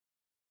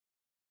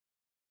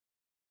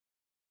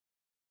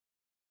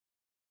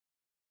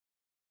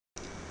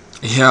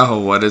Yo,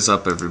 what is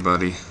up,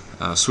 everybody?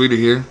 Sweider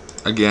here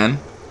again.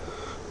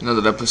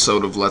 Another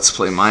episode of Let's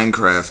Play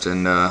Minecraft,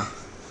 and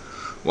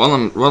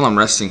while I'm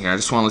resting here, I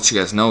just want to let you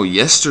guys know.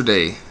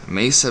 Yesterday,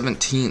 May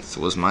 17th,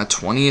 was my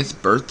 20th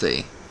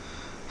birthday.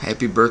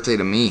 Happy birthday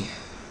to me.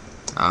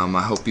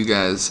 I hope you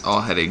guys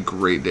all had a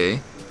great day.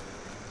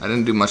 I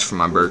didn't do much for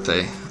my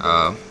birthday.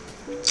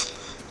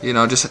 You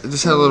know, just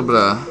had a little bit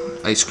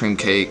of ice cream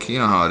cake. You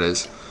know how it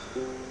is.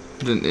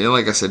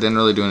 Like I said, didn't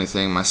really do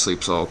anything. My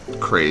sleep's all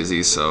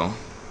crazy, so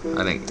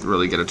I didn't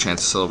really get a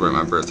chance to celebrate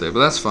my birthday. But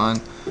that's fine.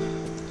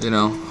 You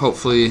know,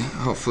 hopefully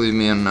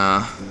me and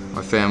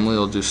my family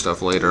will do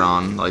stuff later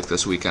on, like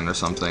this weekend or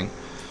something.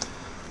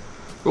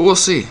 But we'll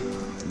see.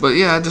 But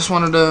yeah, I just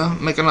wanted to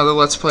make another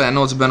Let's Play. I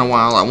know it's been a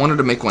while. I wanted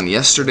to make one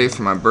yesterday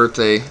for my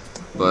birthday,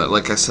 but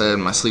like I said,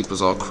 my sleep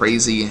was all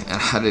crazy, and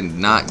I did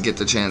not get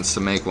the chance to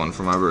make one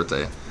for my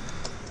birthday.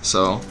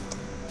 So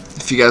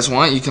if you guys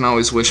want, you can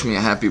always wish me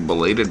a happy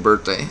belated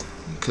birthday,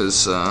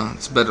 because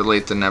it's better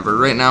late than never.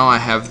 Right now I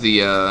have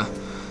the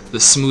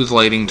smooth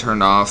lighting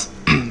turned off,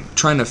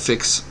 trying to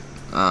fix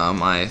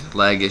my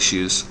lag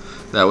issues.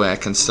 That way I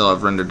can still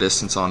have render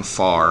distance on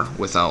far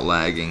without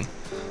lagging.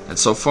 And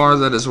so far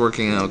that is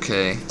working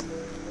okay.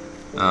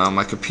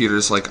 My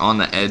computer's like on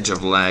the edge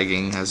of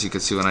lagging. As you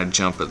can see, when I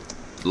jump, it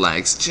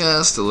lags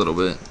just a little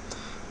bit.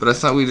 But I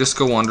thought we'd just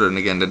go wandering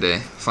again today,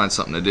 find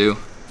something to do.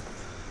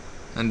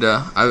 And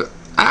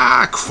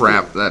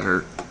crap, that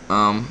hurt.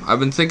 I've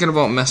been thinking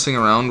about messing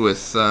around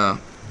with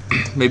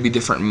maybe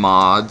different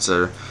mods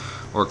or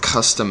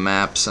custom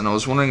maps, and I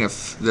was wondering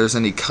if there's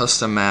any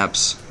custom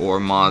maps or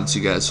mods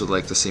you guys would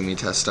like to see me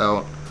test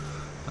out,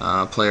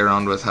 play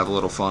around with, have a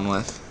little fun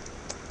with.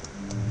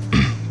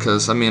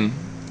 Because, I mean,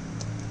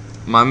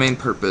 my main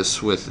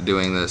purpose with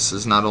doing this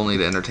is not only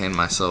to entertain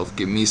myself,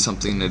 give me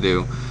something to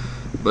do,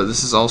 but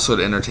this is also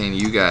to entertain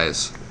you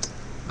guys,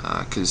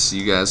 because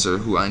you guys are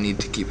who I need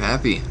to keep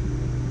happy.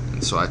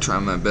 So I try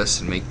my best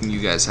in making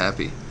you guys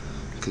happy,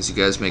 because you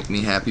guys make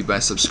me happy by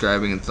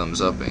subscribing and thumbs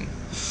upping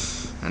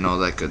and all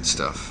that good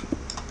stuff.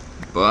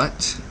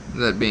 But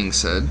that being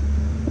said,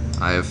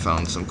 I have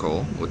found some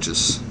coal, which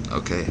is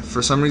okay.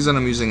 For some reason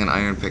I'm using an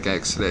iron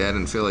pickaxe today. I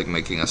didn't feel like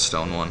making a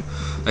stone one.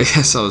 I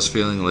guess I was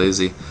feeling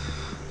lazy.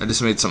 I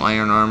just made some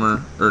iron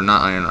armor, or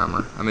not iron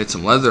armor, I made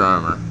some leather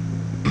armor,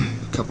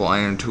 a couple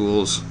iron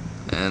tools,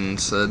 and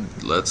said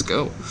let's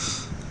go.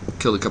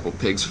 Killed a couple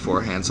pigs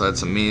beforehand, so I had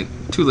some meat.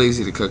 Too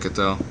lazy to cook it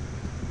though.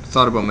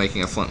 Thought about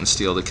making a flint and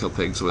steel to kill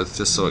pigs with,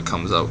 just so it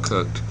comes out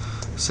cooked.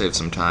 Save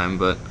some time,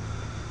 but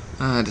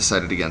I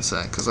decided against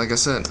that, because like I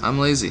said, I'm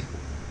lazy.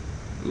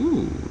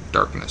 Ooh,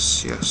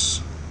 darkness,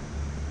 yes.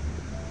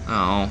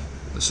 Oh,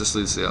 this just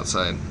leads to the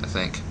outside, I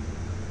think.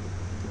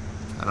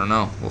 I don't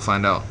know, we'll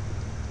find out.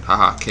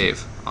 Haha,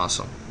 cave,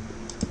 awesome.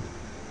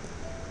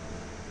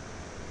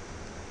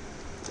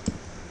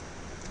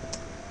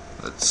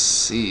 Let's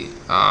see.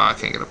 I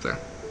can't get up there.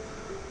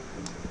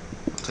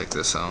 I'll take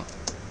this out.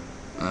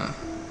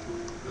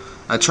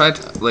 I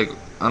tried, like,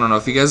 I don't know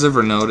if you guys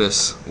ever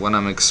notice when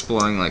I'm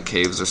exploring like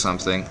caves or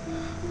something.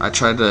 I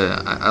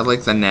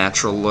like the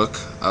natural look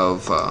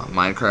of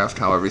Minecraft,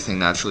 how everything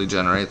naturally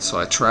generates. So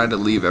I try to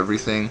leave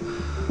everything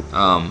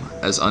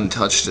as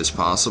untouched as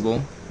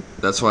possible.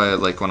 That's why,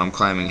 like, when I'm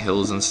climbing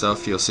hills and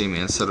stuff, you'll see me,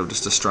 instead of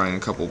just destroying a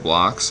couple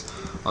blocks,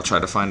 I'll try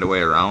to find a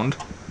way around.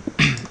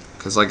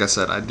 Because like I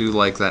said, I do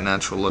like that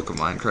natural look of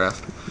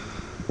Minecraft.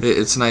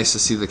 It's nice to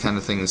see the kind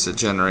of things that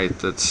generate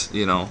that's,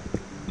 you know,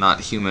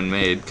 not human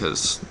made,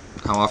 because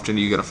how often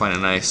do you gotta find a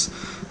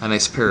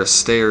nice pair of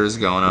stairs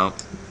going up?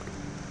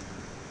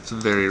 It's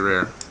very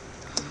rare.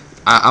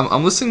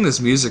 I'm listening to this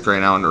music right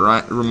now, and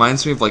it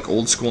reminds me of like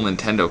old school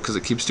Nintendo, because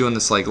it keeps doing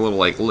this like little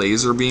like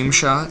laser beam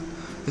shot.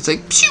 It's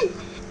like pew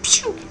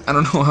pew. I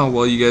don't know how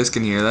well you guys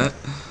can hear that.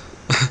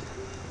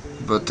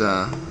 But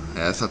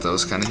yeah, I thought that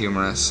was kind of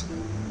humorous.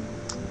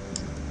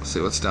 Let's see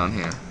what's down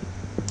here.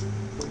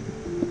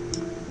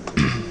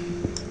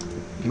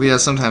 But yeah,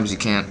 sometimes you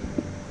can't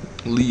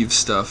leave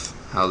stuff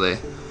how they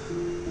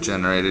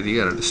generated.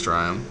 You gotta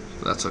destroy them,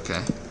 but that's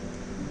okay.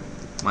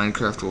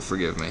 Minecraft will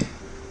forgive me,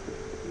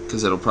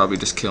 because it'll probably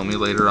just kill me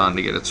later on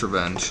to get its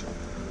revenge.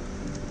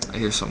 I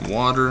hear some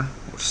water,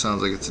 which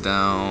sounds like it's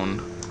down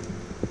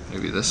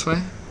maybe this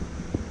way.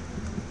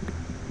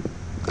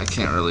 I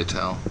can't really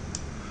tell.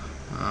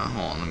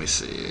 Hold on, let me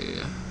see.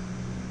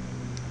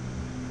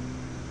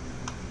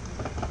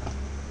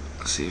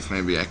 Let's see if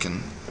maybe I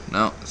can.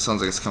 No, it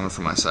sounds like it's coming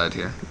from my side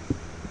here.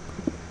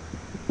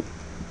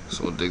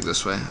 So we'll dig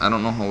this way. I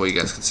don't know how well you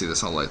guys can see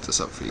this. I'll light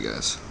this up for you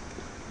guys.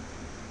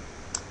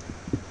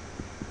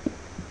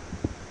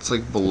 It's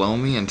like below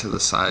me and to the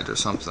side or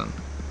something.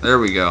 There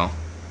we go.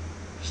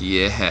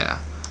 Yeah.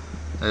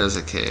 There's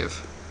a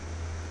cave.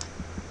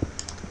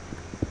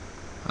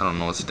 I don't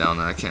know what's down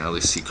there. I can't really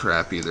see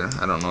crap either.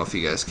 I don't know if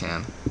you guys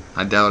can.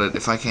 I doubt it.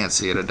 If I can't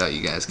see it, I doubt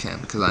you guys can.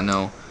 Because I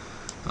know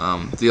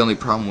the only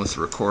problem with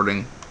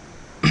recording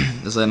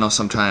is I know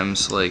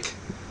sometimes, like,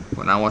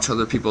 when I watch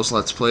other people's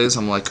Let's Plays,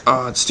 I'm like,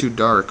 oh, it's too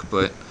dark,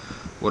 but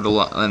what a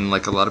lot, and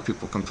like a lot of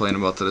people complain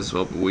about that as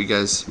well, but what you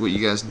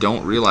guys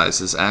don't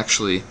realize is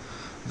actually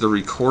the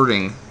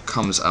recording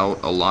comes out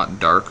a lot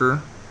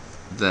darker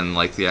than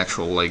like the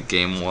actual like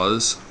game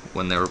was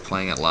when they were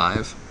playing it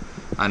live.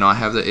 I know I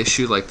have the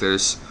issue, like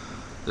there's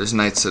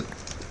nights that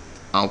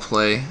I'll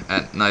play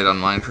at night on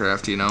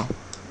Minecraft, you know,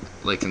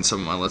 like in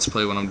some of my Let's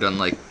Play when I'm done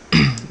like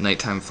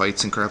nighttime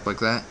fights and crap like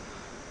that,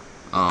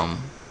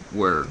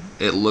 where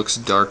it looks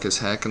dark as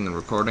heck in the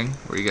recording,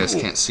 where you guys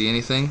can't see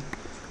anything,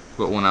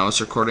 but when I was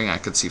recording I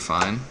could see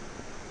fine.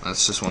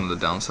 That's just one of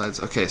the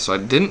downsides. Okay, so I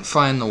didn't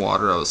find the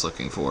water I was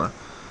looking for,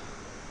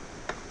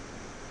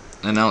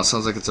 and now it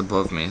sounds like it's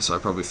above me, so I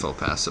probably fell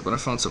past it, but I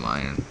found some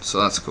iron,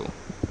 so that's cool.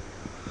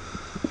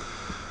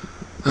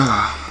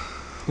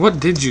 What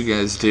did you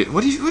guys do?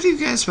 What have you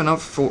guys been up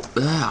for?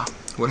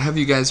 What have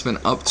you guys been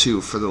up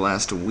to for the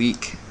last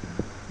week?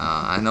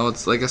 I know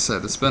it's, like I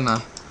said, it's been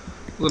a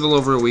little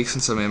over a week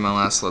since I made my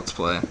last Let's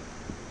Play,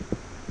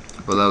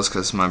 but that was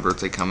because of my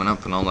birthday coming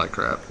up and all that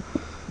crap,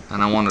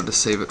 and I wanted to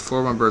save it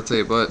for my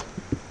birthday, but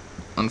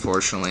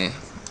unfortunately it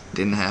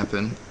didn't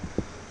happen,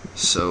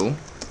 so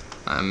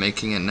I'm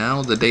making it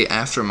now, the day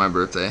after my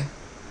birthday,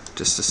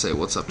 just to say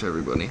what's up to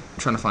everybody. I'm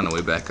trying to find a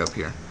way back up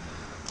here.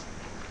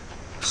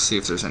 See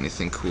if there's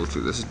anything cool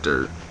through this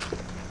dirt.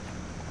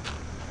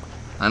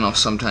 I know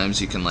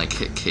sometimes you can like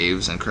hit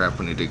caves and crap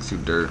when you dig through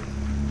dirt.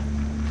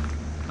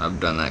 I've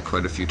done that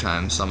quite a few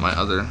times on my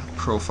other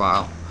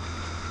profile.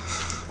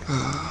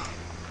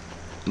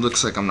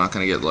 Looks like I'm not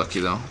gonna get lucky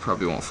though.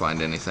 Probably won't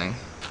find anything.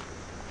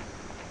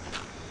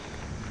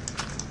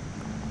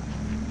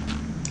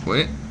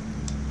 Wait.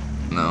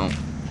 No.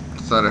 I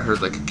thought I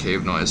heard like a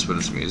cave noise, but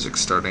it's music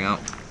starting up.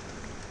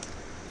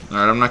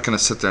 Alright, I'm not gonna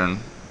sit there and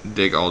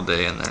dig all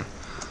day in there.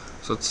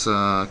 So let's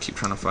keep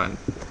trying to find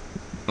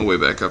a way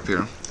back up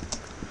here.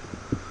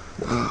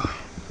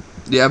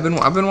 Yeah, I've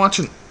been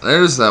watching.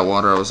 There's that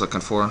water I was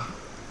looking for,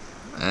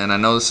 and I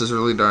know this is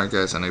really dark,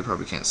 guys. I know you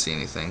probably can't see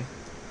anything.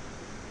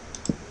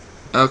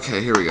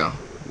 Okay, here we go.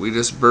 We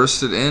just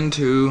bursted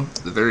into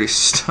the very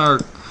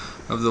start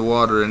of the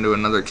water into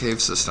another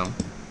cave system.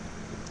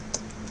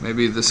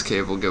 Maybe this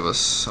cave will give us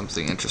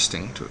something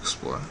interesting to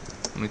explore.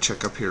 Let me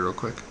check up here real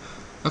quick.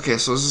 Okay,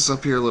 so this is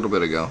up here a little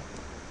bit ago.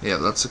 Yeah,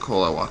 that's the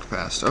coal I walked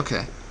past.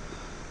 Okay.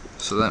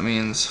 So that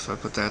means if I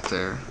put that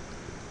there.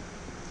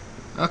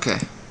 Okay.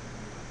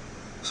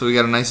 So we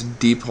got a nice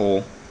deep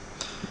hole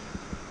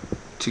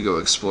to go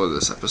explore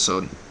this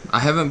episode. I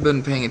haven't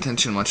been paying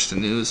attention much to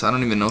news. I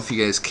don't even know if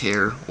you guys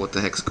care what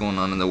the heck's going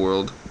on in the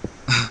world.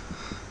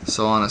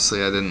 So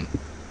honestly, I didn't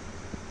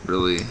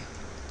really,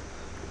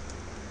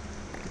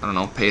 I don't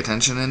know, pay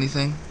attention to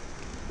anything,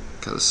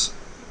 because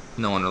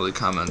no one really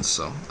comments,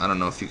 so I don't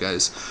know if you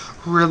guys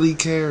really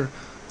care.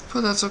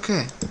 But that's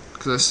okay,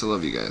 because I still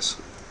love you guys.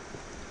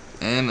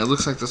 And it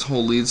looks like this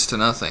hole leads to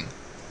nothing.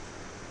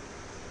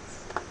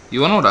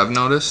 You wanna know what I've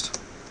noticed?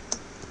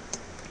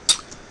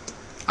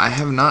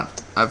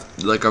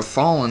 I've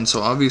fallen,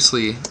 so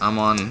obviously I'm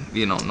on,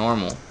 you know,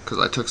 normal, because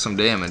I took some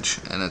damage,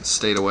 and it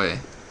stayed away.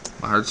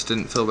 My hearts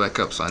didn't fill back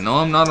up, so I know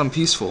I'm not on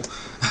peaceful.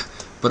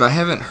 But I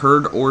haven't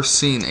heard or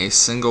seen a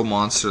single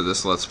monster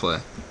this Let's Play.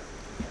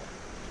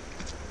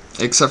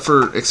 Except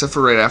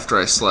for right after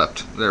I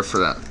slept. There for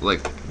that,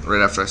 like,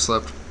 right after I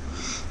slept.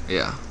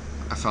 Yeah.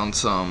 I found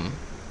some,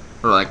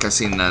 or like I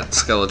seen that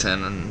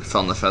skeleton and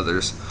found the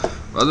feathers.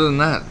 But other than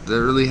that,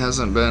 there really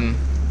hasn't been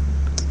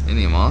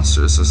any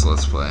monsters this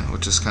Let's Play,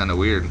 which is kind of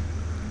weird.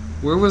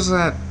 Where was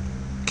that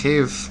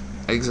cave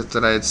exit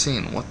that I had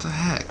seen? What the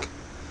heck?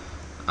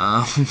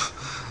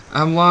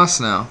 I'm lost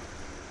now.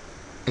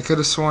 I could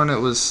have sworn it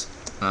was,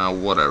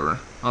 whatever.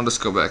 I'll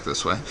just go back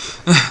this way.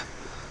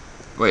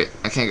 Wait,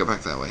 I can't go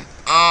back that way.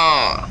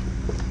 Ah!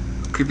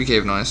 Creepy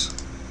cave noise.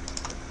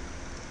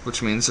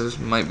 Which means there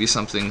might be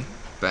something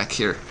back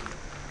here.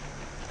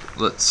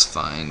 Let's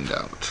find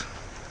out.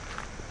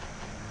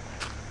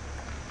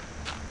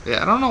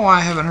 Yeah, I don't know why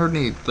I haven't heard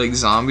any, like,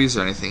 zombies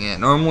or anything yet.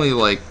 Normally,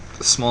 like,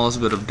 the smallest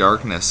bit of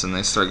darkness and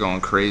they start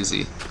going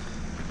crazy.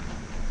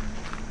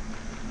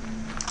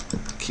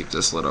 Keep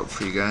this lit up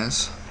for you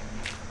guys.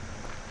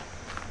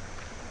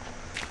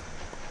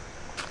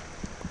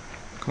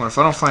 Come on, if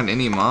I don't find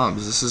any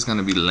mobs, this is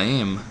gonna be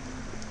lame.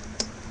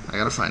 I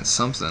gotta find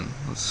something.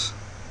 Let's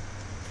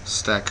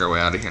stack our way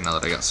out of here now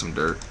that I got some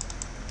dirt.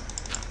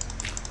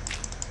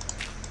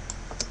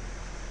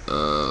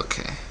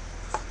 Okay.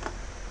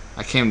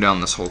 I came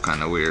down this hole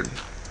kind of weird,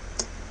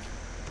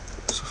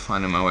 so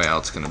finding my way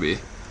out's gonna be a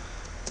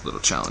little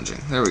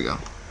challenging. There we go.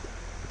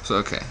 So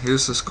okay,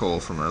 here's this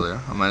coal from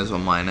earlier. I might as well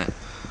mine it,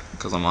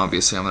 because I'm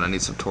gonna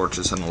need some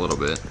torches in a little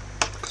bit,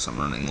 because I'm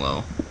running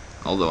low.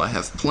 Although I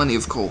have plenty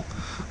of coal.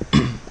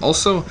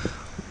 Also,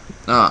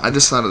 I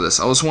just thought of this.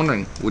 I was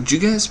wondering, would you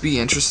guys be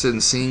interested in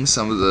seeing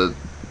some of the,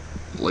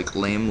 like,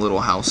 lame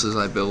little houses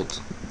I built?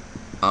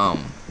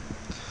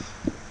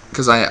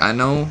 Because I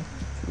know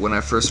when I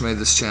first made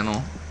this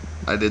channel,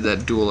 I did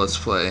that dual Let's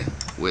Play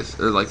with,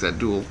 or like that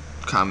dual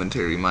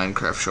commentary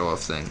Minecraft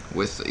show-off thing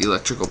with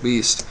Electrical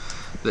Beast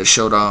that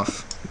showed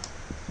off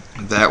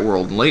that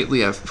world.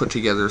 Lately, I've put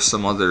together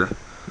some other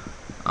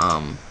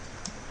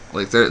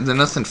Like they're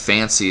nothing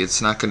fancy.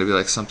 It's not gonna be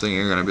like something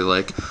you're gonna be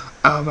like,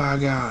 oh my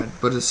god.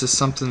 But it's just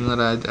something that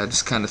I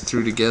just kind of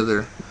threw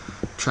together,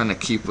 trying to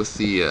keep with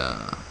the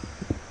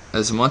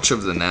as much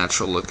of the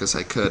natural look as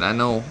I could. I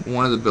know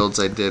one of the builds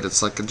I did,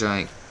 it's like a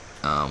giant,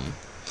 I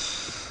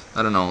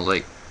don't know,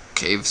 like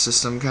cave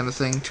system kind of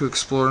thing to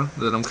explore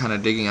that I'm kind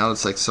of digging out.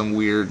 It's like some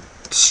weird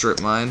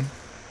strip mine,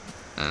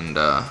 and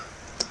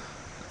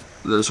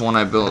there's one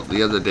I built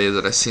the other day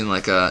that I seen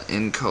like a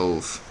in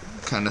cove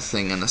kind of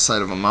thing on the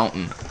side of a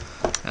mountain,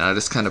 and I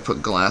just kind of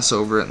put glass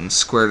over it and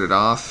squared it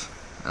off,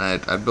 and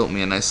I built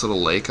me a nice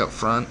little lake up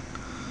front,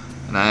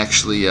 and I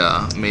actually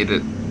made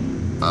it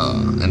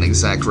an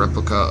exact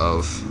replica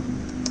of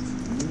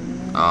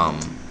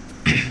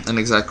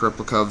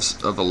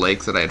of a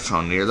lake that I had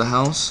found near the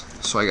house.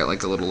 So I got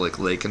like a little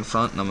lake in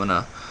front, and I'm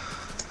gonna,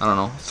 I don't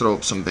know, throw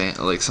up some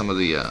some of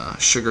the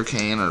sugar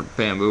cane or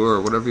bamboo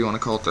or whatever you want to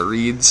call it, the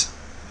reeds,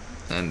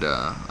 and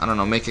I don't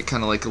know, make it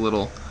kind of like a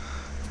little,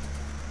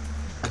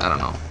 I don't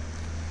know.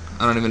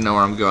 I don't even know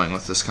where I'm going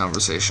with this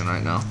conversation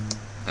right now,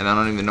 and I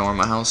don't even know where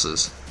my house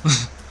is.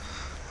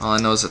 All I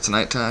know is it's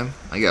nighttime.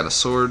 I got a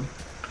sword,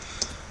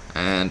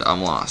 and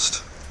I'm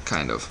lost,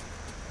 kind of.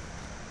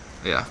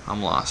 Yeah,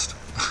 I'm lost.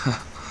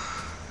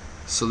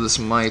 So this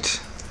might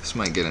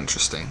get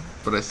interesting,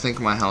 but I think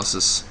my house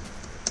is,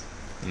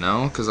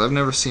 no, because I've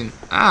never seen,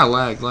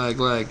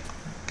 lag.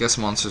 Guess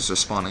monsters are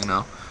spawning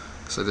now,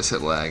 because I just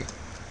hit lag.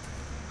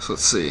 So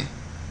let's see.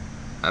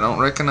 I don't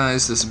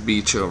recognize this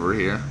beach over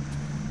here.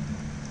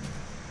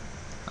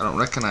 I don't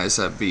recognize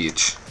that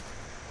beach.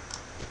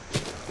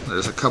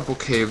 There's a couple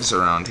caves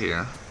around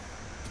here,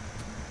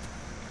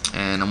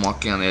 and I'm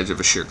walking on the edge of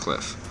a sheer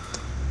cliff.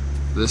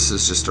 This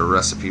is just a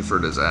recipe for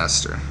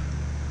disaster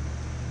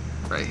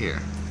right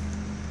here.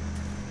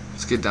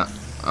 Let's get down.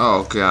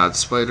 Oh god,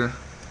 spider.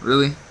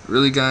 Really?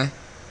 Really, guy?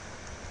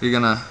 You're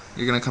gonna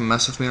come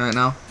mess with me right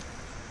now?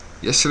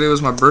 Yesterday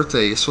was my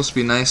birthday. You're supposed to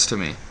be nice to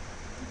me.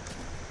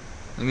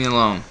 Leave me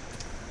alone.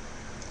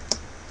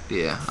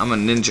 Yeah, I'm a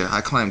ninja.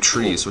 I climb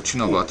trees. What you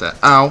know about that?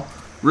 Ow.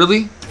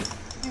 Really?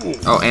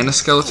 Oh, and a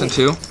skeleton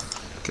too?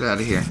 Get out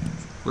of here.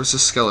 Where's the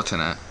skeleton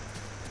at?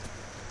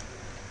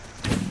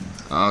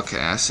 Okay,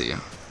 I see you.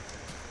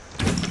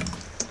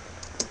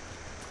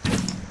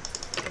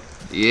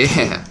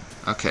 Yeah.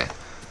 Okay.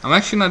 I'm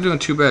actually not doing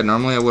too bad.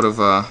 Normally I would have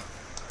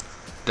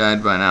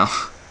died by now.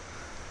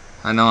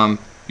 I know I'm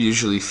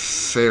usually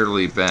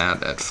fairly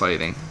bad at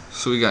fighting.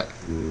 So we got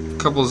a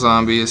couple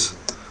zombies,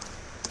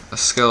 a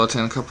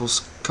skeleton, a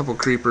couple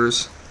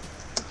creepers.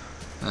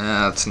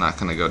 That's not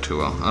gonna go too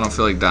well. I don't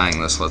feel like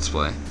dying this Let's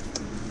Play.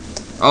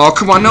 Oh,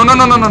 come on. No.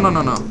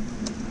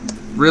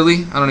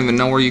 Really? I don't even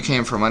know where you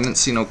came from. I didn't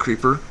see no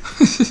creeper.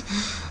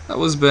 That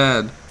was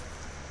bad.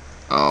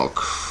 Oh,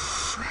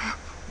 crap.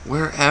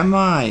 Where am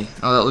I?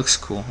 Oh, that looks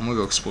cool. I'm gonna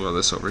go explore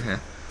this over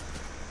here.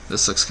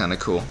 This looks kind of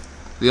cool.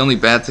 The only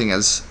bad thing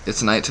is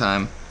it's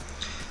nighttime,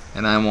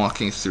 and I'm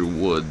walking through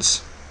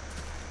woods.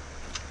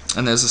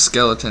 And there's a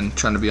skeleton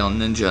trying to be all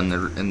ninja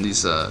in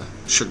these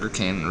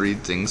sugarcane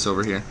reed things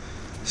over here.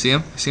 See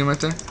him? You see him right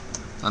there?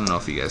 I don't know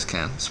if you guys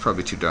can. It's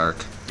probably too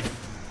dark.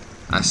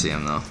 I see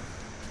him though.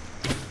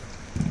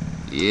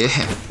 Yeah.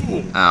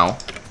 Ow.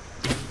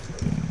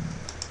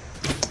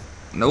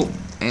 Nope.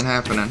 Ain't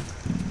happening.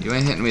 You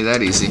ain't hitting me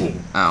that easy.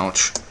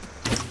 Ouch.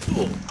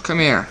 Come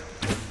here.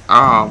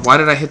 Ah, why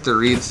did I hit the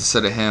reeds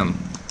instead of him?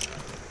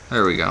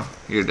 There we go.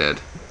 You're dead.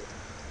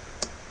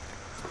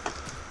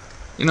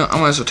 You know, I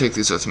might as well take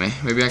these with me.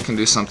 Maybe I can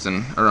do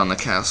something around the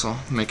castle.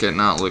 Make it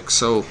not look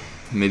so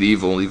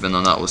medieval, even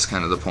though that was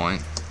kind of the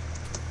point.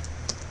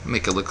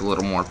 Make it look a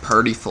little more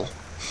partyful.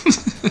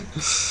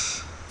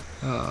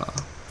 Alright,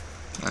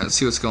 let's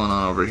see what's going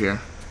on over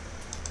here.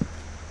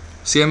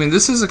 See, I mean,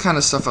 this is the kind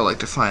of stuff I like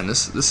to find.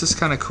 This is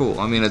kind of cool.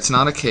 I mean, it's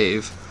not a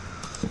cave.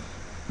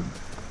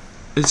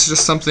 It's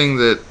just something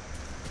that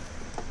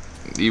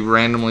you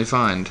randomly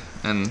find,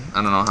 and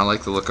I don't know, I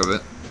like the look of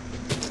it.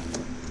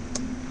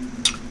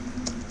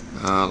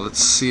 Let's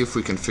see if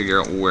we can figure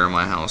out where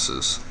my house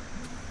is.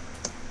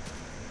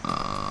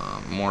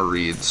 More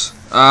reeds.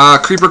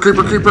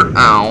 Creeper!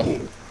 Ow!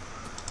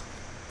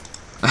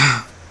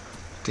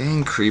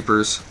 Dang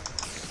creepers.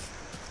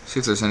 See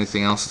if there's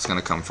anything else that's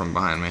gonna come from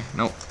behind me.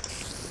 Nope.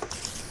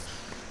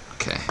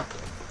 Okay.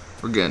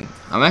 We're good.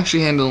 I'm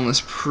actually handling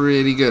this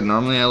pretty good.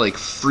 Normally I like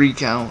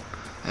freak out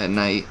at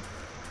night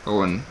or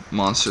when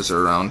monsters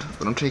are around,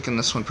 but I'm taking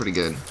this one pretty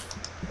good.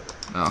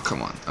 Oh,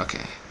 come on.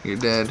 Okay. You're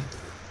dead.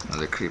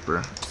 Another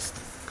creeper.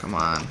 Come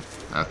on.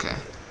 Okay.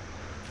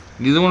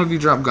 Neither one of you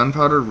dropped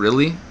gunpowder?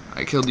 Really?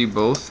 I killed you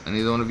both, and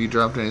neither one of you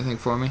dropped anything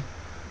for me?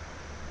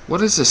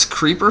 What is this?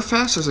 Creeper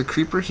fest? There's a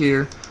creeper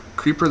here,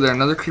 creeper there,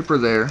 another creeper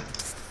there.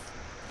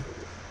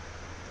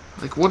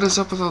 Like, what is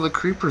up with all the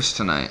creepers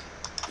tonight?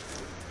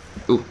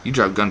 Ooh, you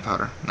dropped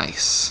gunpowder.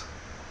 Nice.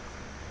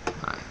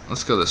 Alright,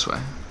 let's go this way.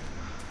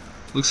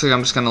 Looks like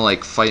I'm just gonna,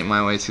 like, fight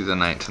my way through the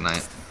night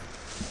tonight.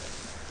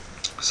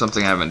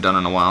 Something I haven't done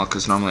in a while,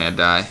 because normally I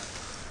die.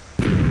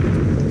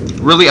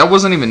 Really? I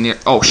wasn't even near...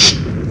 Oh,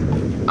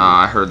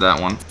 I heard that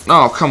one.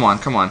 Oh, come on.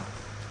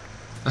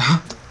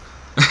 I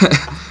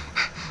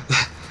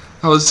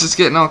was just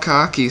getting all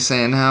cocky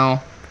saying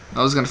how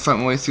I was going to fight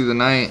my way through the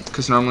night,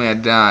 because normally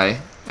I'd die,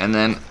 and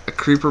then a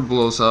creeper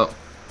blows up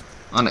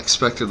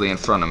unexpectedly in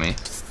front of me.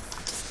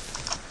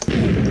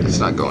 It's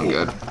not going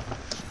good.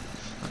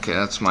 Okay,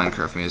 that's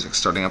Minecraft music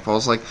starting up. I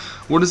was like,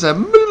 what is that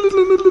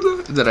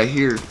that I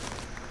hear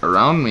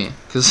around me?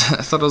 Because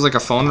I thought it was like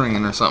a phone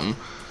ringing or something.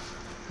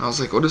 I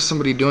was like, what is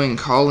somebody doing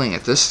calling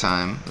at this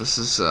time? This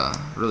is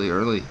really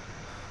early.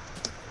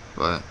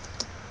 But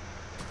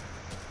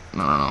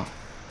no.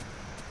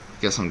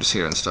 Guess I'm just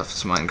hearing stuff.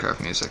 It's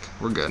Minecraft music.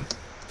 We're good.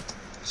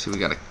 See, we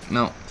got a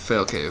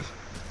fail cave.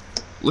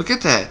 Look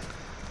at that.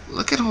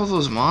 Look at all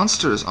those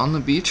monsters on the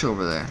beach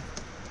over there.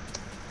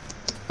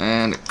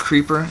 And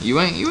creeper, you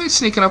ain't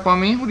sneaking up on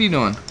me. What are you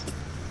doing?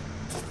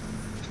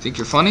 Think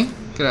you're funny?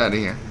 Get out of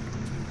here.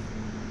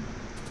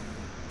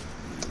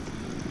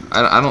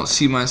 I don't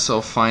see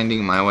myself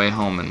finding my way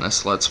home in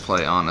this Let's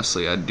Play.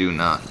 Honestly, I do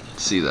not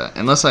see that.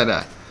 Unless I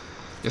die.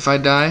 If I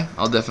die,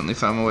 I'll definitely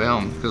find my way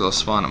home because I'll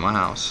spawn at my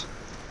house.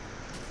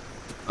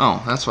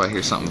 Oh, that's why I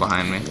hear something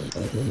behind me.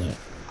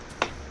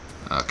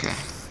 Okay.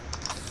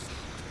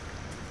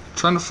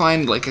 Trying to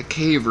find like a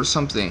cave or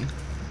something.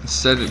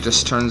 Instead it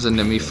just turns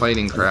into me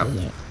fighting crap.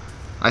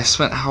 I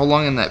spent how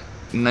long in that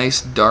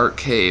nice dark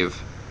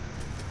cave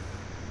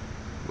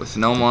with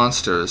no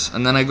monsters,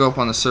 and then I go up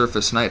on the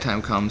surface,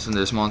 nighttime comes, and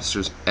there's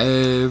monsters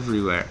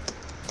everywhere.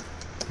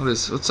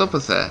 What's up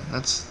with that?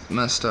 That's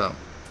messed up.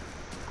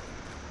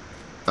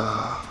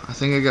 I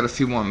think I got a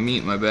few more meat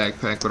in my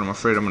backpack, but I'm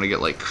afraid I'm gonna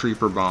get like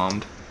creeper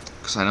bombed,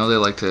 because I know they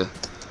like to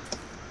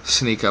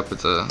sneak up at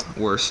the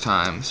worst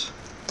times.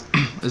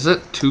 Is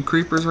that 2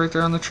 creepers right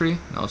there on the tree?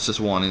 No, it's just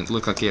one. It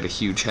looked like he had a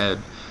huge head.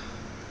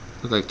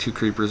 Looked like 2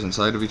 creepers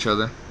inside of each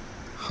other.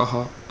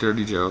 Haha,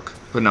 dirty joke.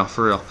 But no,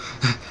 for real.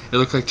 It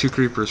looked like 2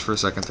 creepers for a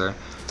second there.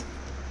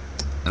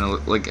 And it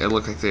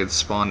looked like they had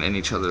spawned in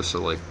each other,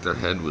 so like their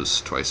head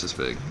was twice as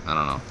big. I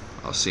don't know.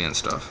 I was seeing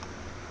stuff.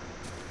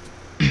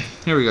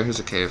 Here we go, here's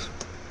a cave.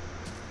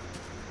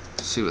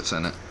 Let's see what's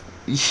in it.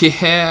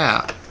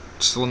 Yeah!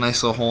 Just a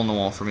nice little hole in the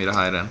wall for me to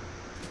hide in.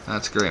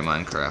 That's great,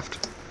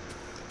 Minecraft.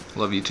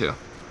 Love you too.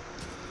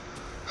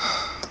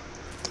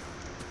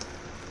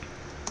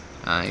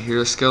 I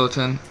hear a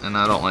skeleton, and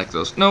I don't like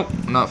those. Nope,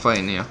 I'm not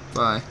fighting you.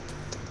 Bye.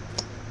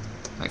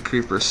 That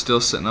creeper's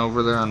still sitting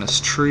over there on this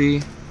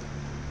tree.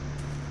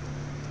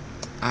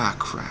 Ah,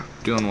 crap.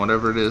 Doing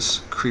whatever it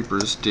is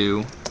creepers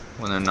do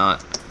when they're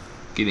not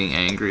getting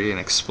angry and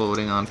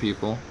exploding on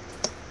people.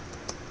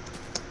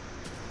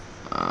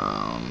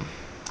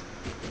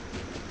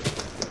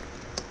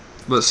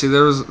 But see,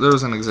 there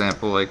was an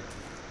example, like,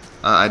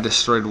 I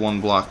destroyed one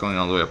block going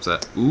all the way up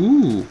that.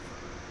 Ooh!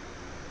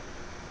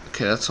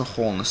 Okay, that's a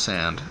hole in the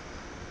sand.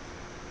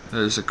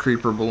 There's a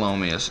creeper below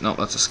me. No,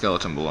 that's a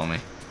skeleton below me.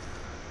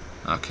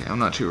 Okay, I'm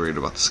not too worried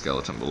about the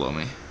skeleton below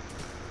me.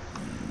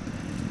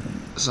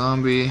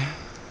 Zombie.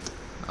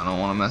 I don't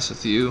want to mess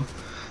with you.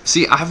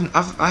 See, I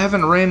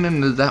haven't ran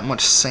into that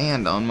much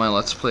sand on my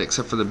Let's Play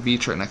except for the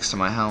beach right next to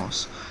my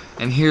house.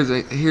 And here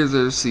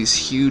there's these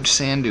huge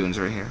sand dunes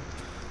right here.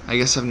 I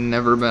guess I've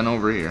never been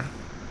over here.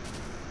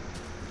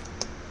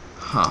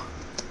 Huh.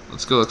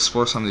 Let's go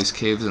explore some of these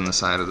caves in the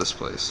side of this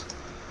place.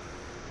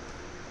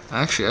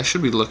 Actually, I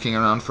should be looking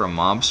around for a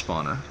mob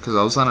spawner, because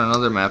I was on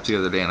another map the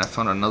other day and I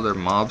found another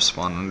mob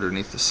spawn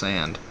underneath the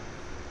sand.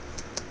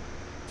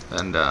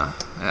 And,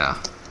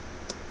 yeah.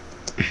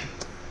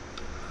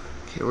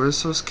 Okay,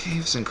 where's those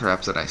caves and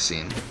crap that I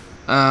seen?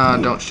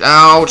 Don't,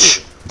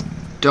 ouch!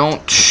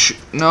 Don't,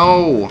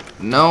 no,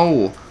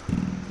 no,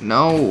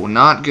 no,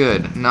 not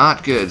good,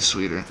 not good,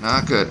 Sweider,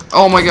 not good.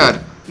 Oh my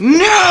god,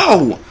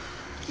 no!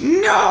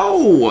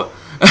 No!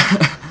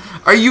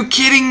 Are you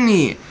kidding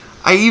me?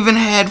 I even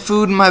had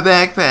food in my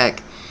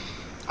backpack.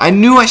 I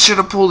knew I should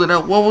have pulled it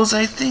out. What was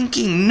I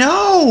thinking?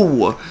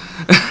 No!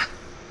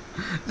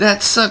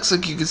 That sucks.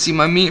 Like, you can see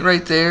my meat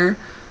right there.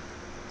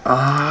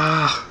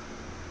 Ah.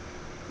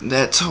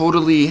 That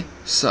totally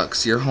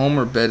sucks. Your home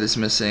or bed is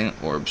missing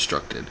or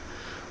obstructed.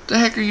 What the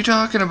heck are you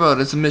talking about?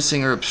 It's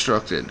missing or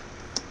obstructed.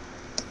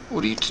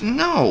 What do you...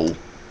 No.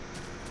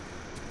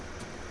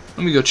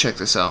 Let me go check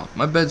this out.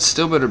 My bed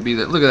still better be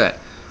there. Look at that.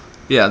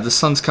 Yeah, the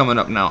sun's coming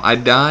up now. I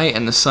die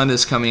and the sun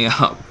is coming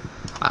up.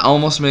 I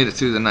almost made it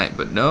through the night,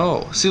 but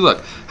no. See,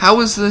 look. How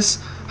is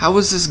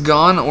this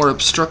gone or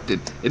obstructed?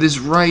 It is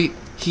right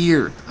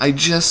here. I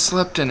just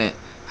slept in it.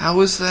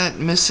 How is that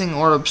missing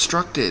or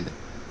obstructed?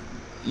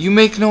 You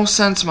make no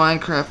sense,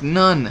 Minecraft.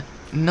 None.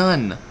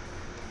 None.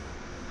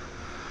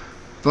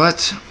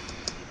 But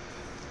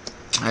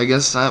I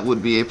guess that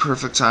would be a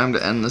perfect time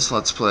to end this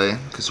Let's Play,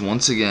 because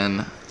once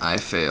again, I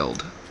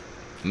failed.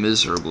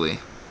 Miserably.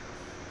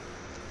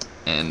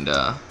 And,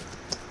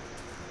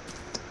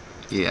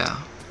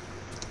 yeah.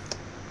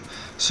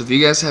 So if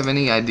you guys have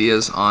any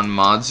ideas on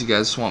mods you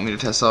guys want me to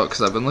test out,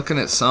 because I've been looking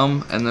at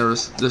some, and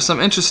there's some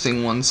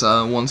interesting ones.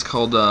 One's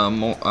called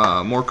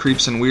More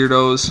Creeps and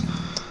Weirdos.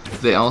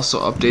 They also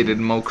updated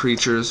Mo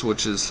Creatures,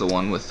 which is the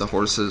one with the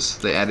horses.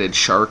 They added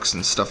sharks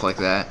and stuff like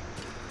that.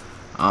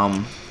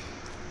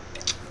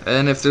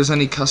 And if there's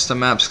any custom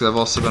maps, because I've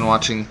also been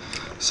watching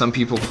some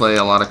people play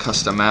a lot of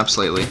custom maps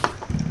lately.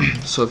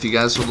 So if you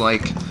guys would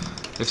like,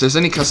 if there's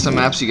any custom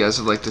maps you guys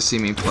would like to see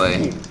me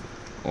play,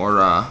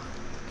 or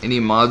any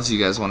mods you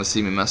guys want to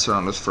see me mess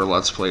around with for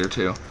Let's Play or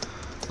two,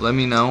 let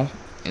me know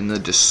in the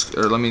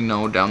let me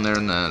know down there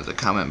in the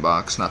comment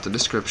box, not the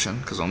description,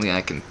 because only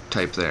I can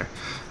type there.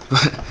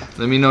 But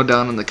let me know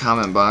down in the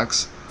comment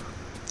box.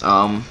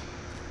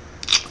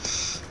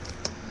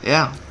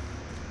 Yeah.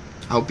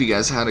 I hope you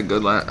guys had a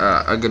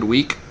good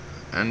week,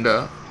 and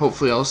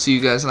hopefully I'll see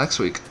you guys next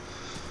week.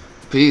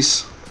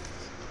 Peace.